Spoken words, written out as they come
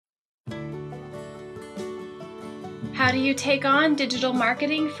How do you take on digital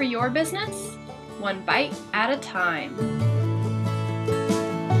marketing for your business? One bite at a time.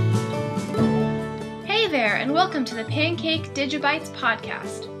 Hey there, and welcome to the Pancake Digibytes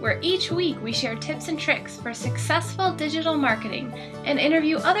podcast, where each week we share tips and tricks for successful digital marketing and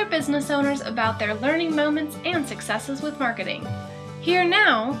interview other business owners about their learning moments and successes with marketing. Here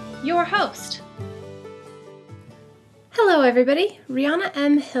now, your host. Hello everybody, Rihanna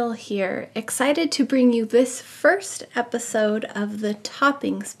M. Hill here, excited to bring you this first episode of the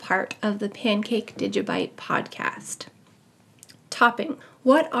Toppings part of the Pancake Digibyte podcast. Topping.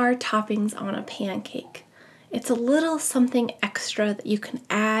 What are toppings on a pancake? It's a little something extra that you can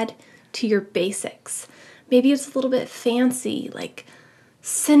add to your basics. Maybe it's a little bit fancy, like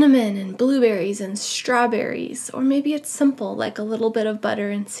cinnamon and blueberries and strawberries, or maybe it's simple, like a little bit of butter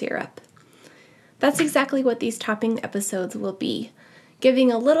and syrup. That's exactly what these topping episodes will be,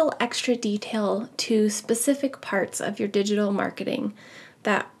 giving a little extra detail to specific parts of your digital marketing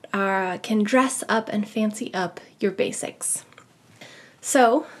that can dress up and fancy up your basics.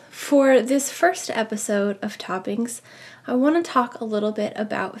 So, for this first episode of Toppings, I want to talk a little bit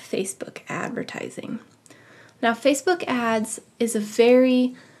about Facebook advertising. Now, Facebook ads is a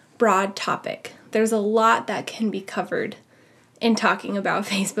very broad topic. There's a lot that can be covered in talking about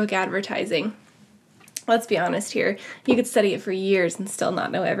Facebook advertising. Let's be honest here, you could study it for years and still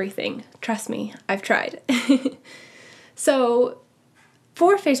not know everything. Trust me, I've tried. So,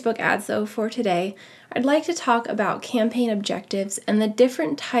 for Facebook ads, though, for today, I'd like to talk about campaign objectives and the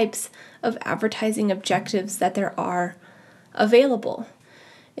different types of advertising objectives that there are available.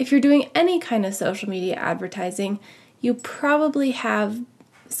 If you're doing any kind of social media advertising, you probably have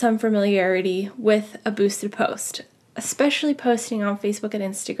some familiarity with a boosted post, especially posting on Facebook and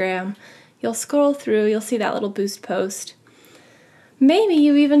Instagram. You'll scroll through, you'll see that little boost post. Maybe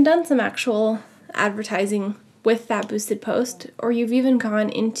you've even done some actual advertising with that boosted post, or you've even gone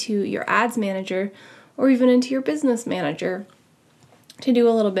into your ads manager or even into your business manager to do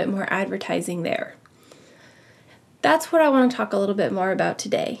a little bit more advertising there. That's what I want to talk a little bit more about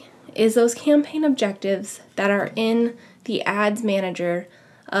today, is those campaign objectives that are in the ads manager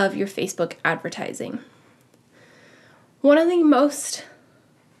of your Facebook advertising. One of the most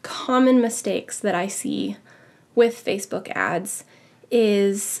common mistakes that I see with Facebook ads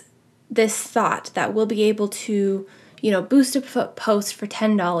is this thought that we'll be able to, boost a post for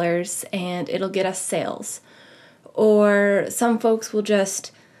 $10 and it'll get us sales. Or some folks will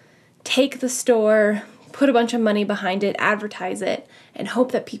just take the store, put a bunch of money behind it, advertise it, and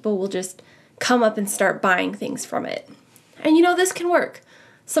hope that people will just come up and start buying things from it. And this can work.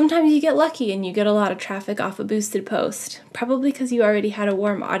 Sometimes you get lucky and you get a lot of traffic off a boosted post, probably because you already had a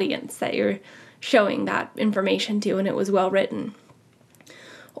warm audience that you're showing that information to and it was well written.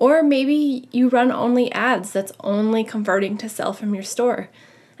 Or maybe you run only ads that's only converting to sell from your store,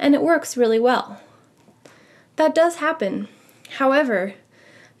 and it works really well. That does happen. However,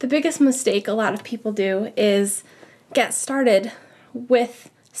 the biggest mistake a lot of people do is get started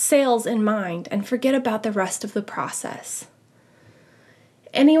with sales in mind and forget about the rest of the process.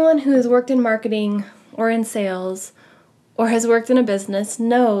 Anyone who has worked in marketing or in sales or has worked in a business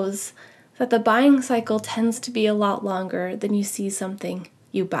knows that the buying cycle tends to be a lot longer than you see something,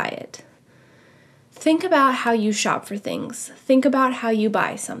 you buy it. Think about how you shop for things. Think about how you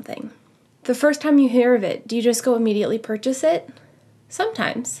buy something. The first time you hear of it, do you just go immediately purchase it?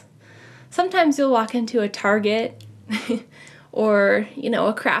 Sometimes. Sometimes you'll walk into a Target or,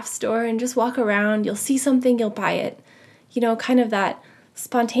 a craft store and just walk around. You'll see something, you'll buy it. Kind of that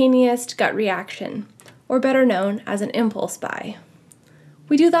spontaneous gut reaction, or better known as an impulse buy.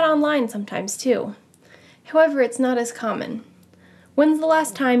 We do that online sometimes too. However, it's not as common. When's the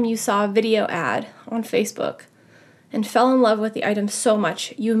last time you saw a video ad on Facebook and fell in love with the item so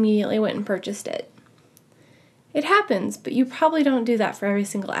much you immediately went and purchased it? It happens, but you probably don't do that for every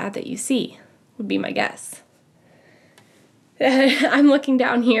single ad that you see, would be my guess. I'm looking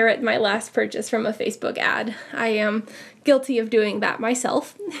down here at my last purchase from a Facebook ad. I am guilty of doing that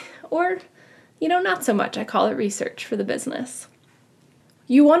myself, or, not so much. I call it research for the business.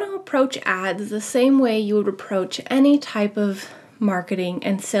 You want to approach ads the same way you would approach any type of marketing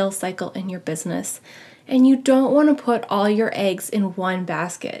and sales cycle in your business, and you don't want to put all your eggs in one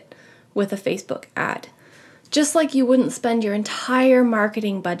basket with a Facebook ad. Just like you wouldn't spend your entire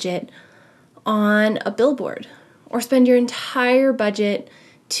marketing budget on a billboard, or spend your entire budget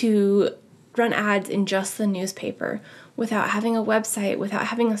to run ads in just the newspaper without having a website, without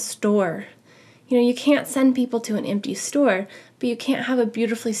having a store. You can't send people to an empty store, but you can't have a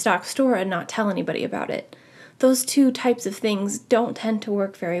beautifully stocked store and not tell anybody about it. Those two types of things don't tend to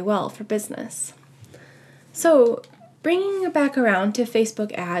work very well for business. So Bringing it back around to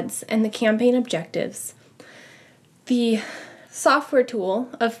Facebook ads and the campaign objectives, the software tool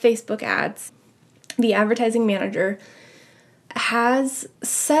of Facebook ads, the advertising manager, has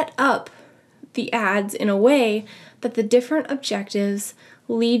set up the ads in a way that the different objectives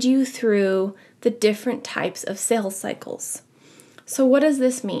lead you through the different types of sales cycles. So what does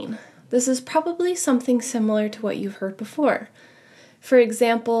this mean? This is probably something similar to what you've heard before. For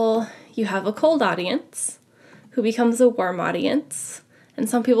example, you have a cold audience who becomes a warm audience, and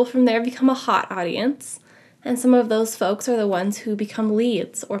some people from there become a hot audience, and some of those folks are the ones who become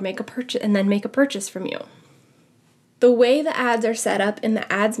leads or make a purchase from you. The way the ads are set up in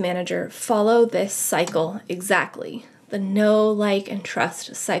the ads manager follow this cycle exactly, the know, like, and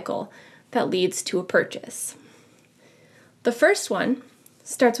trust cycle that leads to a purchase. The first one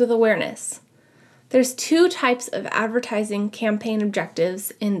starts with awareness. There's two types of advertising campaign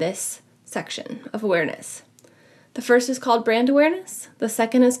objectives in this section of awareness. The first is called brand awareness. The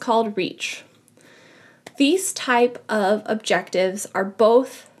second is called reach. These type of objectives are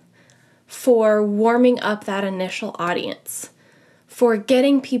both for warming up that initial audience, for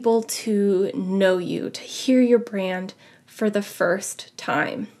getting people to know you, to hear your brand for the first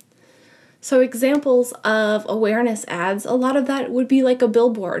time. So examples of awareness ads, a lot of that would be like a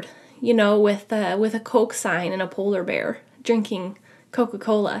billboard, with a Coke sign and a polar bear drinking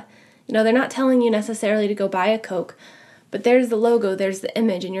Coca-Cola. They're not telling you necessarily to go buy a Coke, but there's the logo, there's the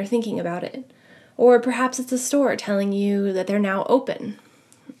image, and you're thinking about it. Or perhaps it's a store telling you that they're now open.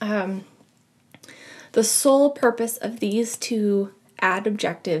 The sole purpose of these two ad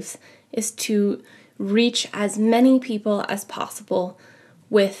objectives is to reach as many people as possible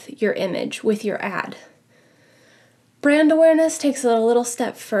with your image, with your ad. Brand awareness takes it a little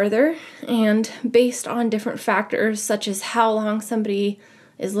step further, and based on different factors such as how long somebody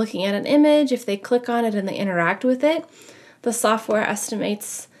is looking at an image, if they click on it and they interact with it, the software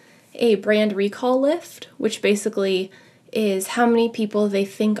estimates a brand recall lift, which basically is how many people they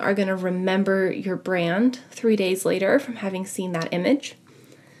think are going to remember your brand 3 days later from having seen that image.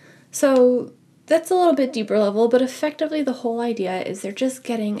 So that's a little bit deeper level, but effectively the whole idea is they're just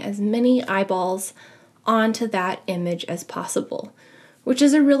getting as many eyeballs onto that image as possible, which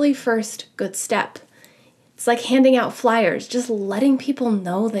is a really first good step. It's like handing out flyers, just letting people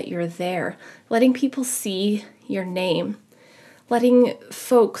know that you're there, letting people see your name, letting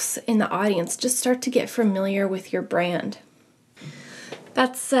folks in the audience just start to get familiar with your brand.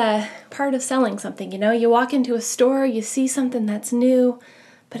 That's part of selling something, You walk into a store, you see something that's new,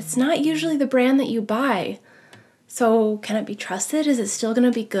 but it's not usually the brand that you buy. So can it be trusted? Is it still going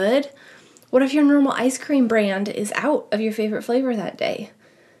to be good? What if your normal ice cream brand is out of your favorite flavor that day?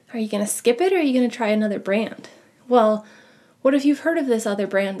 Are you going to skip it, or are you going to try another brand? Well, what if you've heard of this other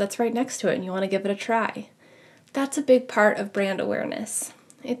brand that's right next to it and you want to give it a try? That's a big part of brand awareness.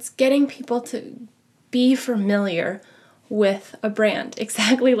 It's getting people to be familiar with a brand,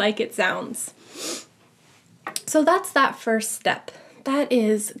 exactly like it sounds. So that's that first step. That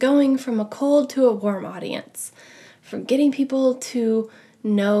is going from a cold to a warm audience, from getting people to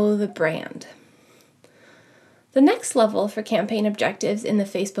know the brand. The next level for campaign objectives in the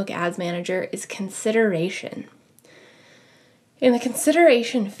Facebook Ads Manager is consideration. In the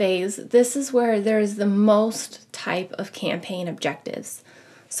consideration phase, this is where there is the most type of campaign objectives.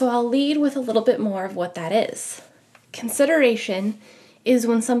 So I'll lead with a little bit more of what that is. Consideration is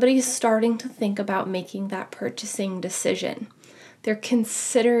when somebody's starting to think about making that purchasing decision. They're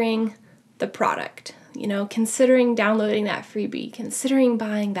considering the product, considering downloading that freebie, considering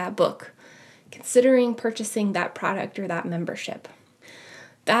buying that book, considering purchasing that product or that membership.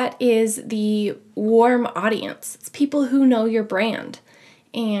 That is the warm audience. It's people who know your brand,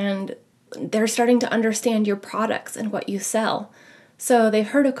 and they're starting to understand your products and what you sell. So they've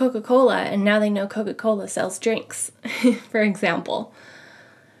heard of Coca-Cola, and now they know Coca-Cola sells drinks, for example.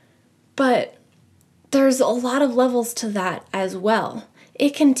 But there's a lot of levels to that as well.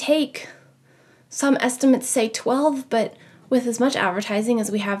 It can take, some estimates say 12, but with as much advertising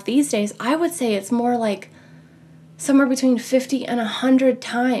as we have these days, I would say it's more like somewhere between 50 and 100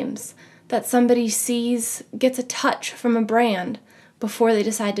 times that somebody gets a touch from a brand before they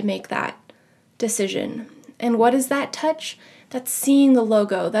decide to make that decision. And what is that touch? That's seeing the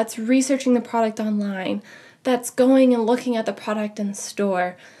logo, that's researching the product online, that's going and looking at the product in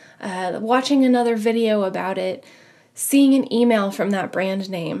store, watching another video about it, seeing an email from that brand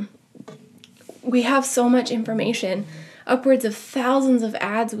name. We have so much information, upwards of thousands of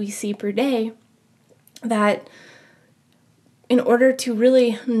ads we see per day, that in order to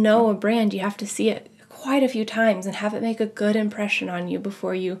really know a brand, you have to see it quite a few times and have it make a good impression on you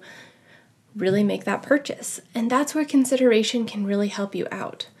before you really make that purchase. And that's where consideration can really help you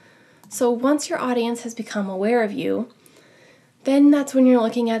out. So once your audience has become aware of you, then that's when you're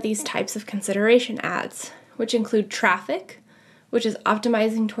looking at these types of consideration ads, which include traffic, which is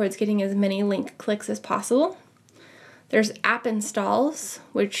optimizing towards getting as many link clicks as possible. There's app installs,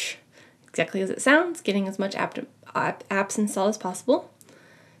 which exactly as it sounds, getting as much apps installed as possible.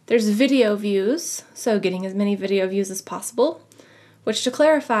 There's video views, so getting as many video views as possible, which to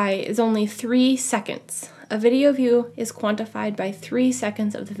clarify is only 3 seconds. A video view is quantified by 3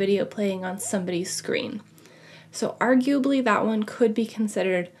 seconds of the video playing on somebody's screen. So arguably that one could be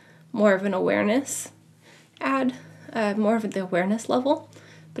considered more of an awareness ad, more of the awareness level,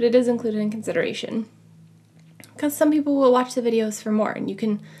 but it is included in consideration. Because some people will watch the videos for more, and you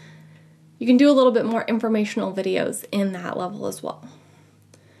can do a little bit more informational videos in that level as well.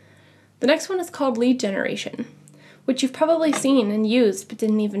 The next one is called lead generation, which you've probably seen and used but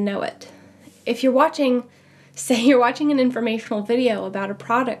didn't even know it. If you're watching, say you're watching an informational video about a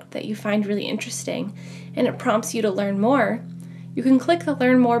product that you find really interesting and it prompts you to learn more, you can click the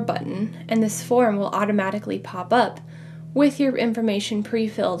Learn More button and this form will automatically pop up with your information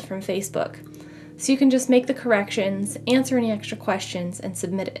pre-filled from Facebook. So you can just make the corrections, answer any extra questions, and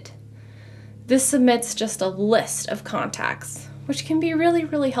submit it. This submits just a list of contacts, which can be really,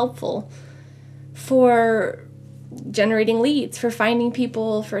 really helpful for generating leads, for finding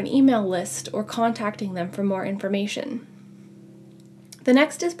people for an email list, or contacting them for more information. The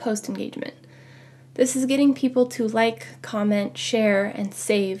next is post engagement. This is getting people to like, comment, share, and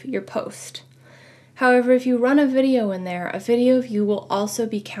save your post. However, if you run a video in there, a video view will also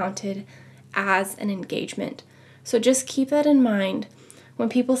be counted as an engagement. So just keep that in mind. When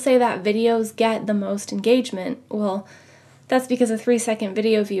people say that videos get the most engagement, well, that's because a 3-second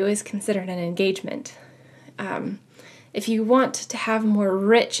video view is considered an engagement. If you want to have more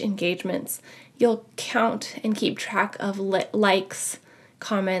rich engagements, you'll count and keep track of likes,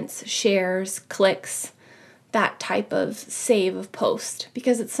 comments, shares, clicks, that type of save of post,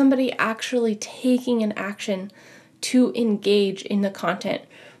 because it's somebody actually taking an action to engage in the content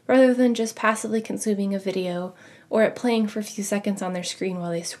rather than just passively consuming a video or it playing for a few seconds on their screen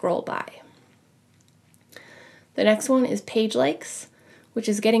while they scroll by. The next one is page likes, which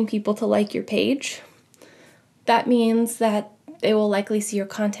is getting people to like your page. That means that they will likely see your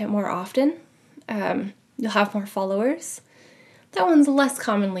content more often. You'll have more followers. That one's less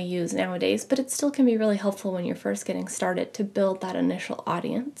commonly used nowadays, but it still can be really helpful when you're first getting started to build that initial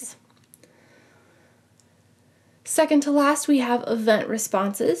audience. Second to last, we have event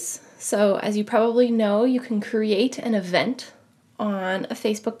responses. So as you probably know, you can create an event on a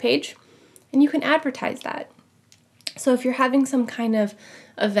Facebook page and you can advertise that. So if you're having some kind of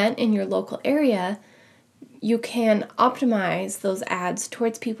event in your local area, you can optimize those ads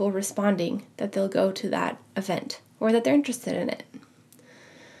towards people responding that they'll go to that event or that they're interested in it.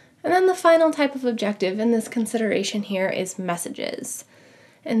 And then the final type of objective in this consideration here is messages.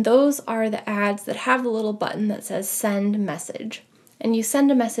 And those are the ads that have the little button that says send message. And you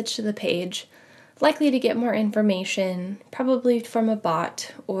send a message to the page, likely to get more information, probably from a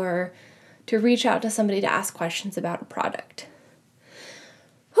bot or to reach out to somebody to ask questions about a product.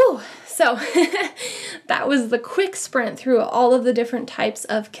 Whew, so that was the quick sprint through all of the different types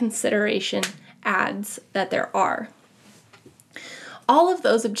of consideration ads that there are. All of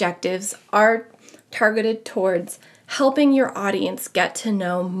those objectives are targeted towards helping your audience get to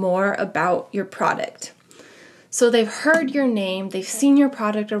know more about your product. So they've heard your name, they've seen your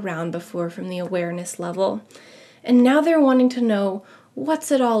product around before from the awareness level, and now they're wanting to know,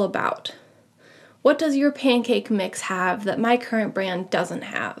 what's it all about? What does your pancake mix have that my current brand doesn't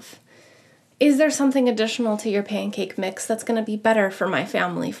have? Is there something additional to your pancake mix that's going to be better for my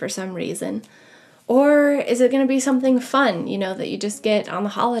family for some reason? Or is it going to be something fun, that you just get on the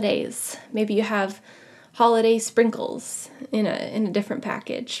holidays? Maybe you have holiday sprinkles in a different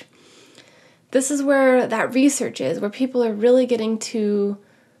package. This is where that research is, where people are really getting to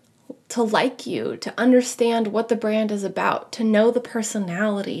like you, to understand what the brand is about, to know the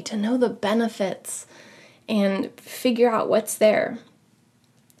personality, to know the benefits, and figure out what's there.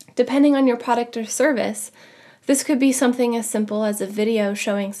 Depending on your product or service, this could be something as simple as a video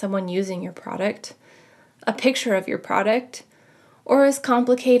showing someone using your product, a picture of your product, or as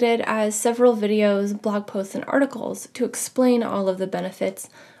complicated as several videos, blog posts, and articles to explain all of the benefits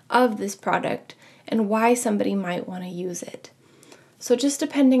of this product and why somebody might want to use it. So just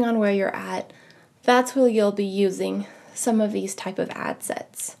depending on where you're at, that's where you'll be using some of these type of ad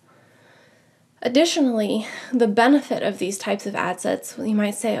sets. Additionally, the benefit of these types of ad sets, you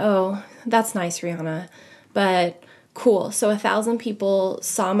might say, oh, that's nice, Rihanna, but Cool. So 1,000 people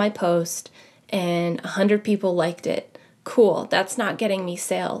saw my post and 100 people liked it. Cool. That's not getting me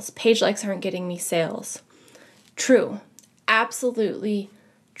sales. Page likes aren't getting me sales. True. Absolutely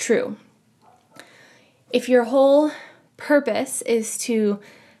true. If your whole purpose is to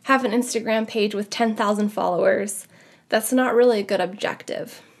have an Instagram page with 10,000 followers, that's not really a good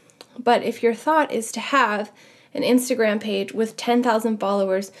objective. But if your thought is to have an Instagram page with 10,000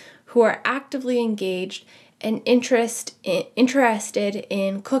 followers who are actively engaged and interested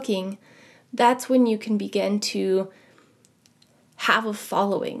in cooking, that's when you can begin to have a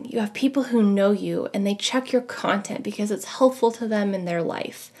following. You have people who know you and they check your content because it's helpful to them in their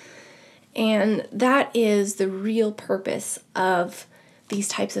life. And that is the real purpose of these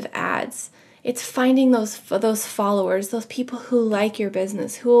types of ads. It's finding those followers, those people who like your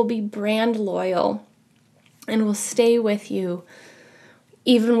business, who will be brand loyal and will stay with you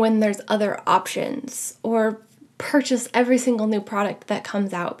even when there's other options, or purchase every single new product that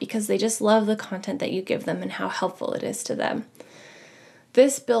comes out because they just love the content that you give them and how helpful it is to them.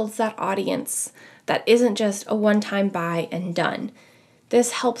 This builds that audience that isn't just a one-time buy and done.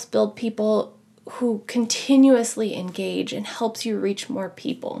 This helps build people who continuously engage and helps you reach more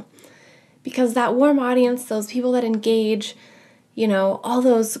people. Because that warm audience, those people that engage, all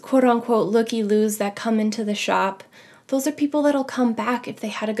those quote-unquote looky-loos that come into the shop, those are people that'll come back if they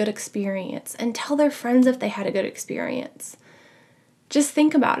had a good experience and tell their friends if they had a good experience. Just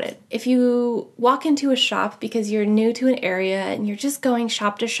think about it. If you walk into a shop because you're new to an area and you're just going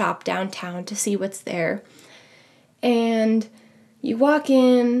shop to shop downtown to see what's there, and you walk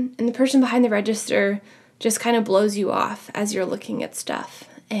in and the person behind the register just kind of blows you off as you're looking at stuff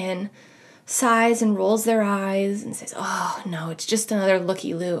and sighs and rolls their eyes and says, "Oh no, it's just another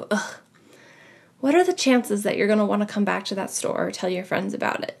looky-loo. Ugh." What are the chances that you're going to want to come back to that store or tell your friends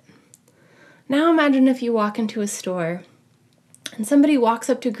about it? Now imagine if you walk into a store and somebody walks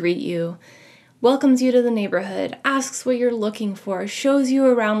up to greet you, welcomes you to the neighborhood, asks what you're looking for, shows you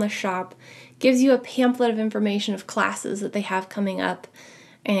around the shop, gives you a pamphlet of information of classes that they have coming up,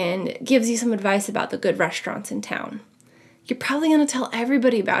 and gives you some advice about the good restaurants in town. You're probably going to tell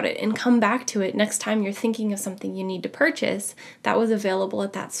everybody about it and come back to it next time you're thinking of something you need to purchase that was available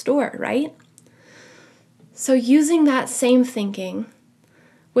at that store, right? So using that same thinking,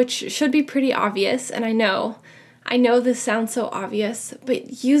 which should be pretty obvious, and I know this sounds so obvious,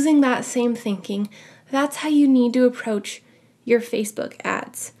 but using that same thinking, that's how you need to approach your Facebook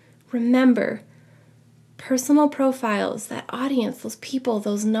ads. Remember, personal profiles, that audience, those people,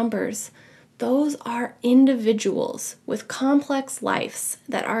 those numbers, those are individuals with complex lives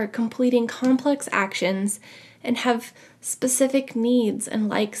that are completing complex actions and have specific needs and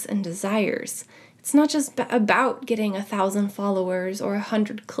likes and desires. It's not just about getting 1,000 followers or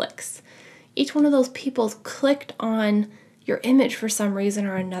 100 clicks. Each one of those people clicked on your image for some reason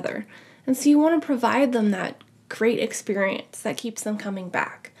or another. And so you want to provide them that great experience that keeps them coming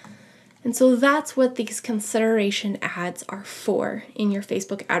back. And so that's what these consideration ads are for in your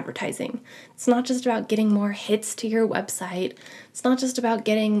Facebook advertising. It's not just about getting more hits to your website. It's not just about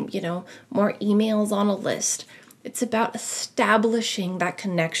getting, more emails on a list. It's about establishing that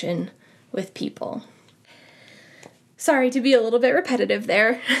connection with people. Sorry to be a little bit repetitive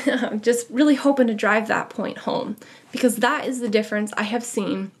there. I'm just really hoping to drive that point home, because that is the difference I have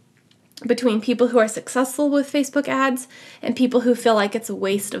seen between people who are successful with Facebook ads and people who feel like it's a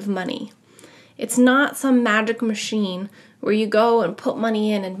waste of money. It's not some magic machine where you go and put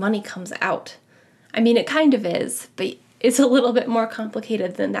money in and money comes out. I mean, it kind of is, but it's a little bit more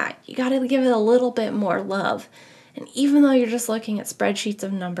complicated than that. You got to give it a little bit more love. And even though you're just looking at spreadsheets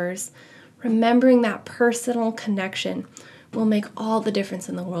of numbers, remembering that personal connection will make all the difference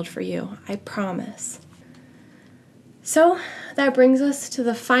in the world for you. I promise. So that brings us to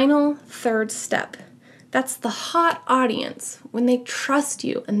the final third step. That's the hot audience, when they trust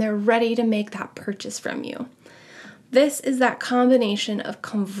you and they're ready to make that purchase from you. This is that combination of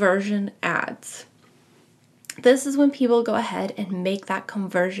conversion ads. This is when people go ahead and make that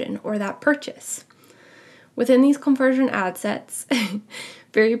conversion or that purchase. Within these conversion ad sets,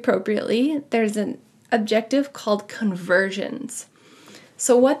 very appropriately, there's an objective called conversions.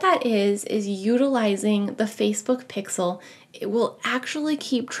 So what that is utilizing the Facebook pixel. It will actually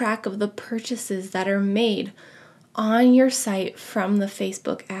keep track of the purchases that are made on your site from the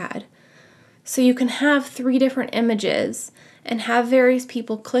Facebook ad. So you can have 3 different images and have various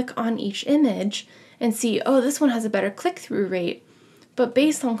people click on each image and see, oh, this one has a better click-through rate. But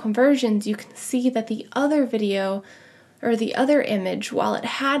based on conversions, you can see that the other video or the other image, while it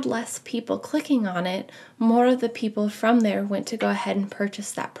had less people clicking on it, more of the people from there went to go ahead and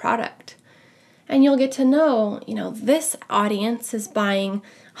purchase that product. And you'll get to know, this audience is buying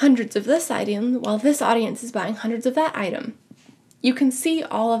hundreds of this item while this audience is buying hundreds of that item. You can see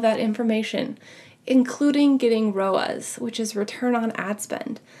all of that information, including getting ROAS, which is return on ad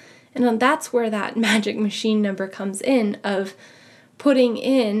spend. And that's where that magic machine number comes in of putting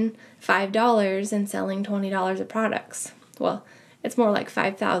in $5 and selling $20 of products. Well, it's more like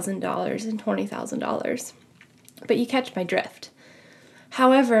 $5,000 and $20,000. But you catch my drift.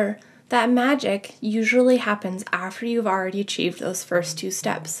 However, that magic usually happens after you've already achieved those first 2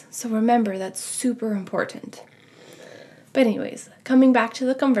 steps. So remember, that's super important. But anyways, coming back to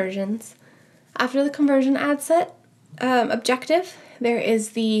the conversions, after the conversion ad set objective, there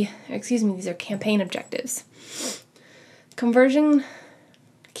is these are campaign objectives. Conversion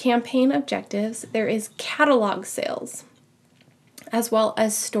campaign objectives, there is catalog sales, as well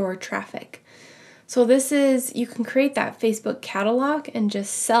as store traffic. So you can create that Facebook catalog and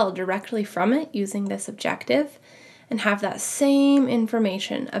just sell directly from it using this objective and have that same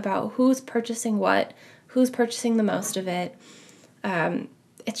information about who's purchasing what, who's purchasing the most of it.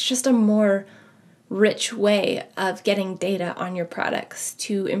 It's just a more rich way of getting data on your products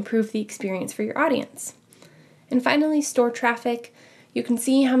to improve the experience for your audience. And finally, store traffic. You can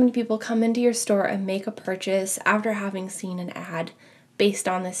see how many people come into your store and make a purchase after having seen an ad based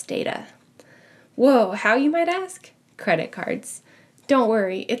on this data. Whoa, how, you might ask? Credit cards. Don't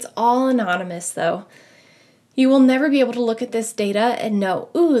worry, it's all anonymous though. You will never be able to look at this data and know,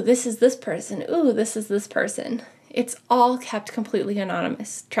 ooh, this is this person, ooh, this is this person. It's all kept completely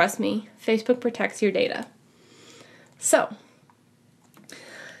anonymous. Trust me, Facebook protects your data. So,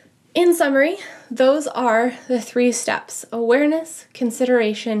 in summary, those are the 3 steps: awareness,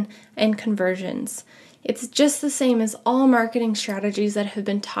 consideration, and conversions. It's just the same as all marketing strategies that have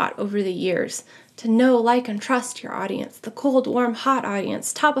been taught over the years to know, like, and trust your audience, the cold, warm, hot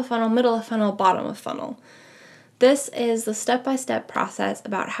audience, top of funnel, middle of funnel, bottom of funnel. This is the step-by-step process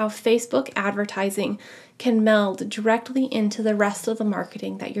about how Facebook advertising can meld directly into the rest of the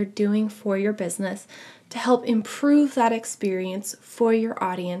marketing that you're doing for your business to help improve that experience for your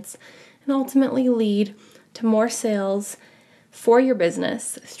audience and ultimately lead to more sales for your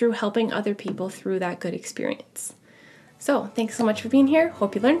business through helping other people through that good experience. So, thanks so much for being here.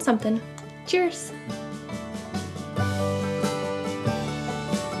 Hope you learned something. Cheers!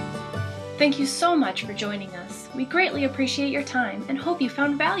 Thank you so much for joining us. We greatly appreciate your time and hope you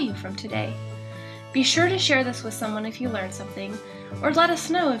found value from today. Be sure to share this with someone if you learned something, or let us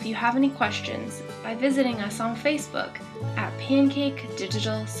know if you have any questions by visiting us on Facebook at Pancake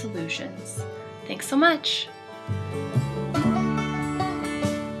Digital Solutions. Thanks so much!